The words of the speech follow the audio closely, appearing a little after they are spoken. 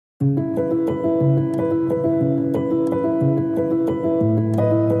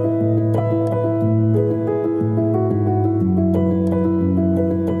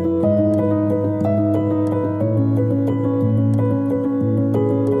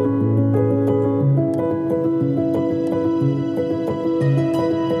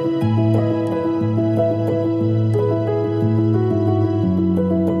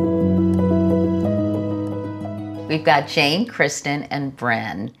we've got Jane, Kristen, and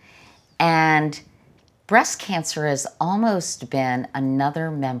Bryn. And breast cancer has almost been another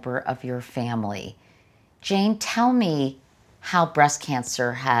member of your family. Jane, tell me how breast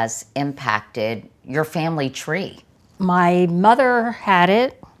cancer has impacted your family tree. My mother had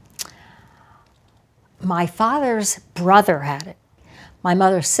it. My father's brother had it. My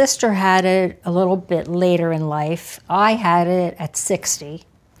mother's sister had it a little bit later in life. I had it at 60.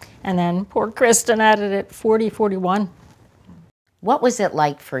 And then poor Kristen had it at 40, 41. What was it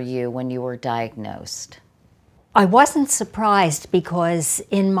like for you when you were diagnosed? I wasn't surprised because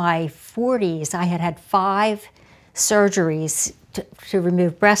in my 40s, I had had 5 surgeries to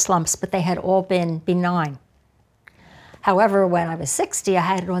remove breast lumps, but they had all been benign. However, when I was 60, I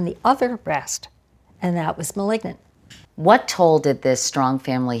had it on the other breast, and that was malignant. What toll did this strong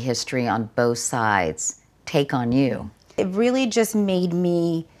family history on both sides take on you? It really just made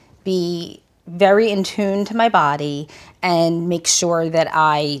me be very in tune to my body and make sure that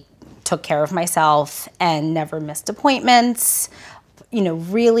I took care of myself and never missed appointments. You know,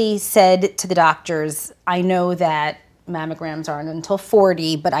 really said to the doctors, I know that mammograms aren't until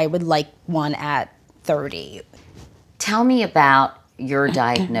 40, but I would like one at 30. Tell me about your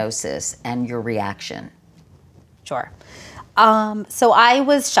diagnosis and your reaction. Sure. So I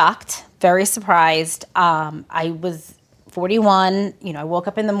was shocked, very surprised. I was 41, you know, I woke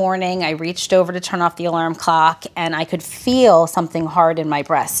up in the morning, I reached over to turn off the alarm clock, and I could feel something hard in my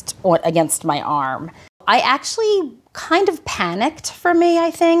breast or against my arm. I actually kind of panicked for me, I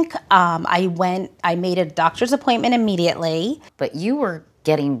think. I made a doctor's appointment immediately. But you were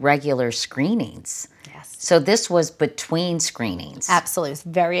getting regular screenings. Yes. So this was between screenings. Absolutely, it's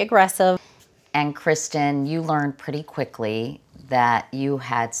very aggressive. And Kristen, you learned pretty quickly that you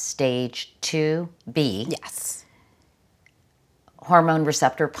had stage 2B. Yes. Hormone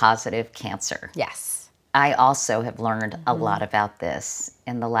receptor positive cancer. Yes. I also have learned a lot about this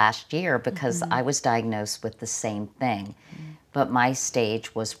in the last year because I was diagnosed with the same thing, but my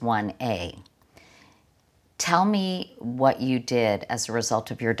stage was 1A. Tell me what you did as a result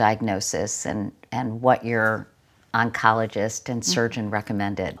of your diagnosis and what your oncologist and surgeon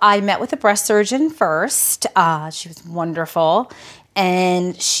recommended. I met with a breast surgeon first. She was wonderful,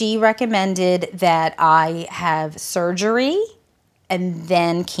 and she recommended that I have surgery and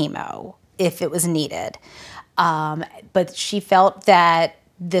then chemo if it was needed. But she felt that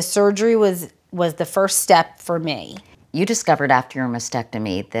the surgery was the first step for me. You discovered after your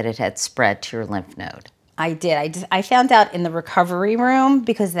mastectomy that it had spread to your lymph node. I did. I found out in the recovery room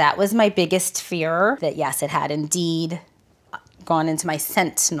because that was my biggest fear, that yes, it had indeed gone into my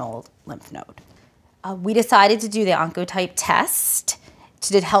sentinel lymph node. We decided to do the oncotype test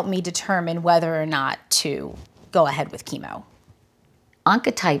to help me determine whether or not to go ahead with chemo.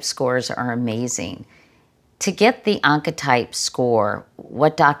 Oncotype scores are amazing. To get the oncotype score,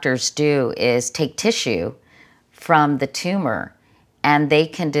 what doctors do is take tissue from the tumor and they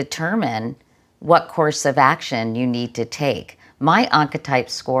can determine what course of action you need to take. My oncotype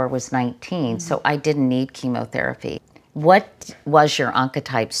score was 19, so I didn't need chemotherapy. What was your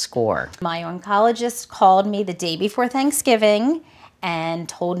oncotype score? My oncologist called me the day before Thanksgiving and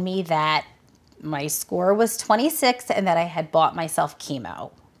told me that my score was 26 and that I had bought myself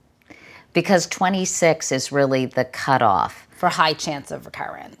chemo. Because 26 is really the cutoff. For high chance of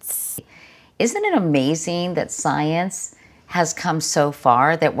recurrence. Isn't it amazing that science has come so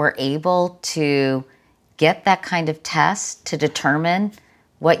far that we're able to get that kind of test to determine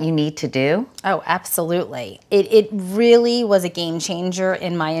what you need to do? Oh, absolutely. It really was a game changer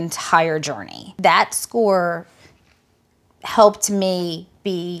in my entire journey. That score helped me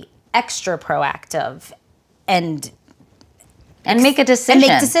be extra proactive and make a decision.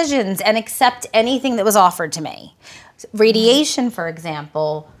 And make decisions and accept anything that was offered to me. Radiation, for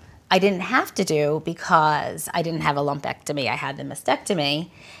example, I didn't have to do because I didn't have a lumpectomy. I had the mastectomy.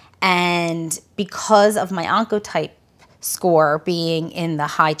 And because of my oncotype score being in the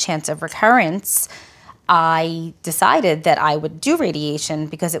high chance of recurrence, I decided that I would do radiation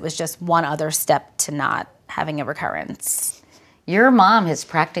because it was just one other step to not having a recurrence. Your mom has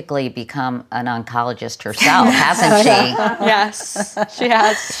practically become an oncologist herself, hasn't she? Yes, she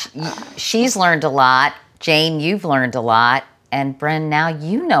has. She's learned a lot. Jane, you've learned a lot. And Bryn, now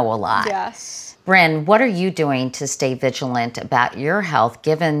you know a lot. Yes. Bryn, what are you doing to stay vigilant about your health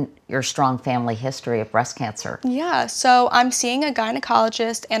given your strong family history of breast cancer? Yeah, so I'm seeing a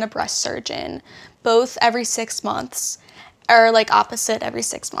gynecologist and a breast surgeon, both every 6 months, or like opposite every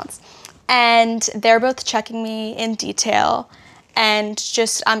 6 months. And they're both checking me in detail. And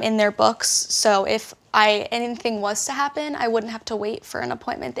just I'm in their books, so if anything was to happen, I wouldn't have to wait for an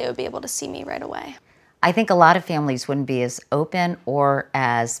appointment. They would be able to see me right away. I think a lot of families wouldn't be as open or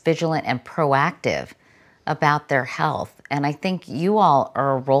as vigilant and proactive about their health. And I think you all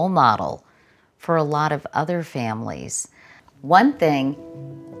are a role model for a lot of other families. One thing,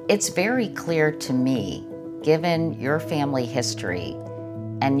 it's very clear to me, given your family history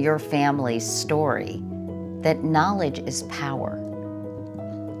and your family's story, that knowledge is power.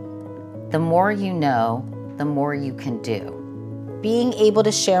 The more you know, the more you can do. Being able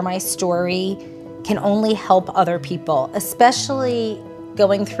to share my story can only help other people, especially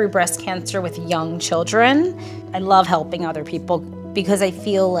going through breast cancer with young children. I love helping other people because I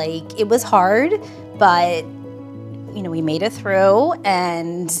feel like it was hard, but we made it through,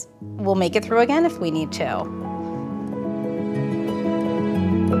 and we'll make it through again if we need to.